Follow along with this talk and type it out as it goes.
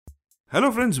Hello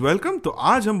friends, welcome. तो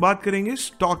आज हम बात करेंगे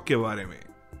स्टॉक के बारे में।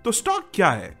 तो स्टॉक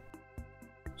क्या है?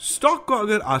 स्टॉक को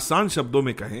अगर आसान शब्दों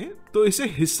में कहें तो इसे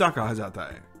हिस्सा कहा जाता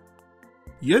है।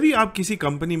 यदि आप किसी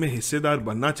कंपनी में हिस्सेदार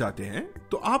बनना चाहते हैं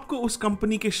तो आपको उस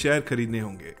कंपनी के शेयर खरीदने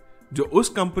होंगे जो उस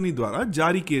कंपनी द्वारा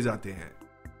जारी किए जाते हैं।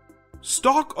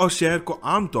 स्टॉक और शेयर को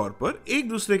आमतौर पर एक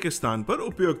दूसरे के स्थान पर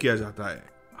उपयोग किया जाता है।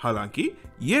 हालांकि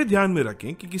यह ध्यान में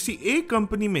रखें कि किसी एक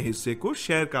कंपनी में हिस्से को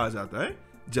शेयर कहा जाता है,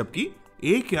 जबकि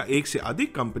एक या एक से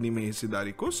अधिक कंपनी में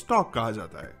हिस्सेदारी को स्टॉक कहा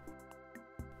जाता है।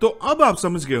 तो अब आप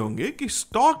समझ गए होंगे कि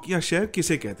स्टॉक या शेयर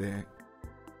किसे कहते हैं।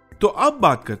 तो अब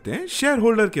बात करते हैं शेयर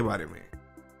होल्डर के बारे में।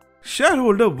 शेयर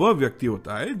होल्डर वह व्यक्ति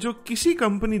होता है जो किसी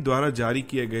कंपनी द्वारा जारी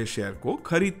किए गए शेयर को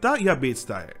खरीदता या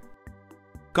बेचता है।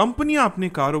 कंपनियां अपने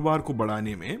कारोबार को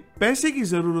बढ़ाने में पैसे की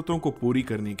जरूरतों को पूरी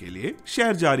करने के लिए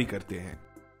शेयर जारी करते हैं,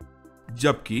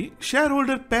 जबकि शेयर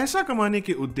होल्डर पैसा कमाने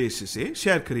के उद्देश्य से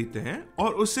शेयर खरीदते हैं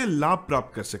और उससे लाभ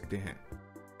प्राप्त कर सकते हैं।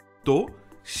 तो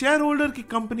शेयर होल्डर की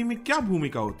कंपनी में क्या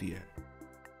भूमिका होती है?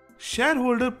 शेयर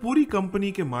होल्डर पूरी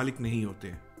कंपनी के मालिक नहीं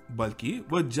होते, बल्कि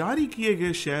वह जारी किए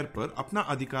गए शेयर पर अपना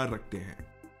अधिकार रखते हैं,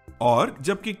 और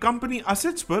जबकि कंपनी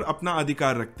असेट्स पर अपना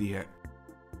अधिकार रखती है।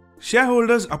 शेयर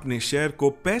होल्डर्स अपने शेयर को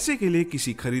पैसे के लिए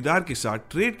किसी खरीदार के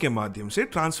साथ ट्रेड के माध्यम से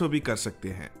ट्रांसफर भी कर सकते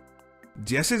हैं।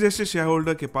 जैसे जैसे शेयर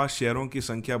होल्डर के पास शेयरों की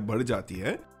संख्या बढ़ जाती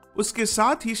है, उसके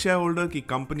साथ ही शेयर होल्डर की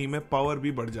कंपनी में पावर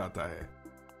भी बढ़ जाता है।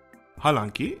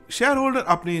 हालांकि शेयर होल्डर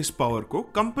अपने इस पावर को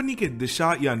कंपनी के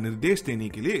दिशा या निर्देश देने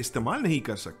के लिए इस्तेमाल नहीं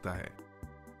कर सकता है।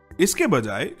 इसके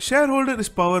बजाय शेयर होल्डर इस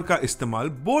पावर का इस्तेमाल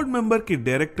बोर्ड मेंबर के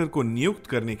डायरेक्टर को नियुक्त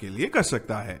करने के लिए कर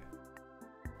सकता है।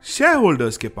 शेयर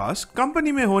होल्डर्स के पास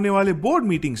कंपनी में होने वाले बोर्ड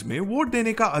मीटिंग्स में वोट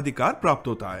देने का अधिकार प्राप्त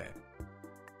होता है।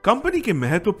 कंपनी के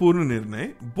महत्वपूर्ण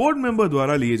निर्णय बोर्ड मेंबर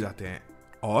द्वारा लिए जाते हैं,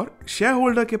 और शेयर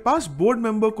होल्डर के पास बोर्ड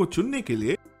मेंबर को चुनने के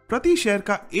लिए प्रति शेयर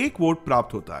का एक वोट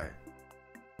प्राप्त होता है।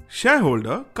 शेयर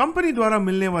होल्डर कंपनी द्वारा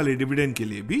मिलने वाले डिविडेंड के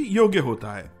लिए भी योग्य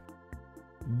होता है।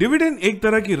 डिविडेंड एक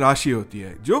तरह की राशि होती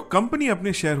है जो कंपनी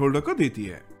अपने शेयर होल्डर को देती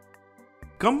है।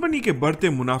 कंपनी के बढ़ते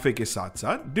मुनाफे के साथ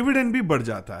साथ डिविडेंड भी बढ़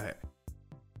जाता है।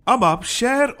 अब आप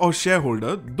शेयर और शेयर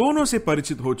होल्डर दोनों से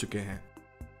परिचित हो चुके हैं।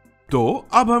 तो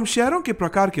अब हम शेयरों के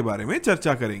प्रकार के बारे में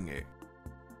चर्चा करेंगे।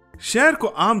 शेयर को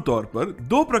आमतौर पर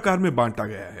दो प्रकार में बांटा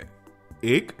गया है,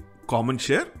 एक कॉमन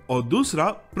शेयर और दूसरा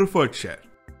प्रेफर्ड शेयर।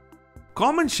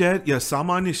 कॉमन शेयर या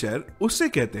सामान्य शेयर उससे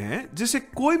कहते हैं जिसे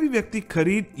कोई भी व्यक्ति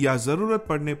खरीद या जरूरत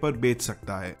पड़ने पर बेच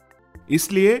सकता है,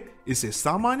 इसलिए इसे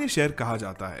सामान्य शेयर कहा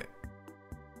जाता है।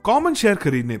 कॉमन शेयर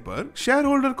खरीदने पर शेयर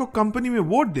होल्डर को कंपनी में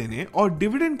वोट देने और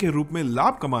डिविडेंड के रूप में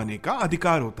लाभ कमाने का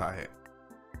अधिकार होता है।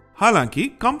 हालांकि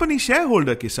कंपनी शेयर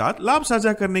होल्डर के साथ लाभ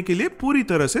साझा करने के लिए पूरी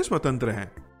तरह से स्वतंत्र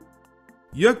है।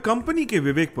 यह कंपनी के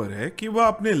विवेक पर है कि वह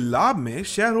अपने लाभ में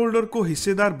शेयर होल्डर को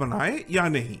हिस्सेदार बनाए या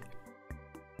नहीं।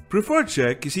 प्रेफर्ड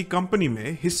शेयर किसी कंपनी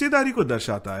में हिस्सेदारी को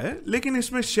दर्शाता है, लेकिन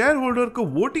इसमें शेयर होल्डर को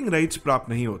वोटिंग राइट्स प्राप्त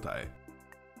नहीं होता है।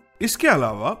 इसके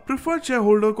अलावा प्रेफर्ड शेयर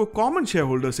होल्डर को कॉमन शेयर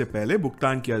होल्डर से पहले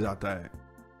भुगतान किया जाता है।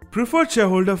 Preferred share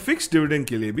holder fix dividend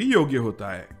के लिए भी योग्य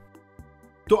होता है।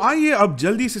 तो आइए अब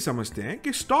जल्दी से समझते हैं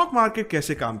कि स्टॉक मार्केट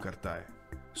कैसे काम करता है।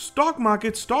 स्टॉक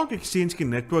मार्केट स्टॉक एक्सचेंज के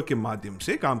नेटवर्क के माध्यम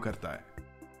से काम करता है।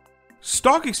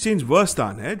 स्टॉक एक्सचेंज वह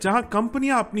स्थान है जहां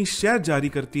कंपनियां अपनी शेयर जारी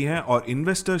करती हैं और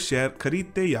इन्वेस्टर शेयर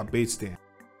खरीदते या बेचते हैं।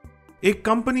 एक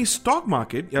कंपनी स्टॉक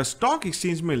मार्केट या स्टॉक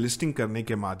एक्सचेंज में लिस्टिंग करने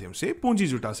के माध्यम से पूंजी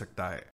जुटा सकता है।